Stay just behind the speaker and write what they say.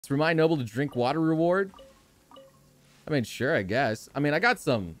Remind Noble to drink water reward. I mean, sure, I guess. I mean, I got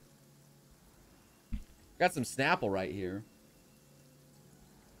some Snapple right here.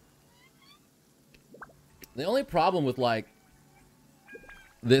 The only problem with like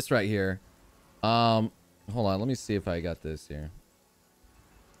this right here, hold on, let me see if I got this here.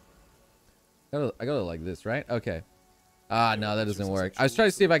 I got it like this, right? Okay. Ah, no, that doesn't work. I was trying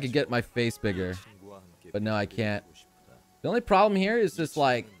to see if I could get my face bigger, but no, I can't. The only problem here is just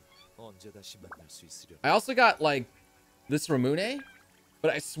like, I also got like this Ramune,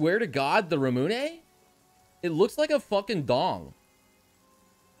 but I swear to God, the Ramune, it looks like a fucking dong.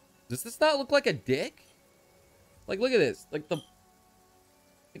 Does this not look like a dick? Like, look at this. Like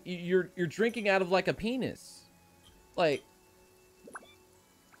you're drinking out of like a penis. Like,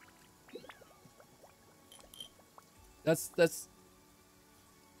 that's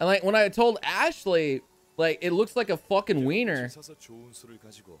and like when I told Ashley, like, it looks like a fucking wiener,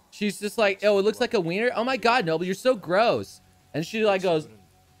 she's just like, oh, it looks like a wiener. Oh my God, Noble, you're so gross. And she like goes,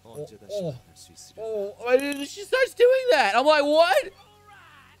 oh. She starts doing that. I'm like, what?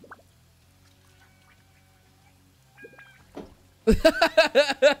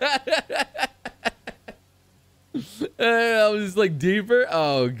 I was just like deeper.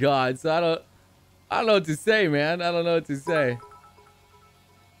 Oh God. So I don't know what to say, man. I don't know what to say.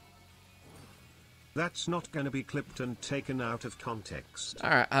 That's not going to be clipped and taken out of context. All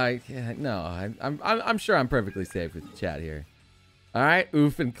right, I'm sure I'm perfectly safe with the chat here. All right,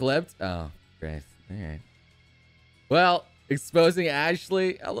 oof and clipped. Oh, great. All right. Well, exposing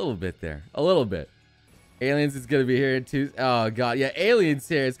Ashley a little bit there, a little bit. Aliens is gonna be here too. Oh God, yeah, Aliens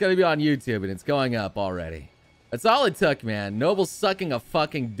here. It's gonna be on YouTube and it's going up already. That's all it took, man. Noble sucking a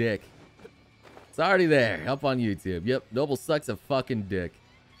fucking dick. It's already there, up on YouTube. Yep, Noble sucks a fucking dick.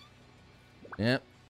 Yep.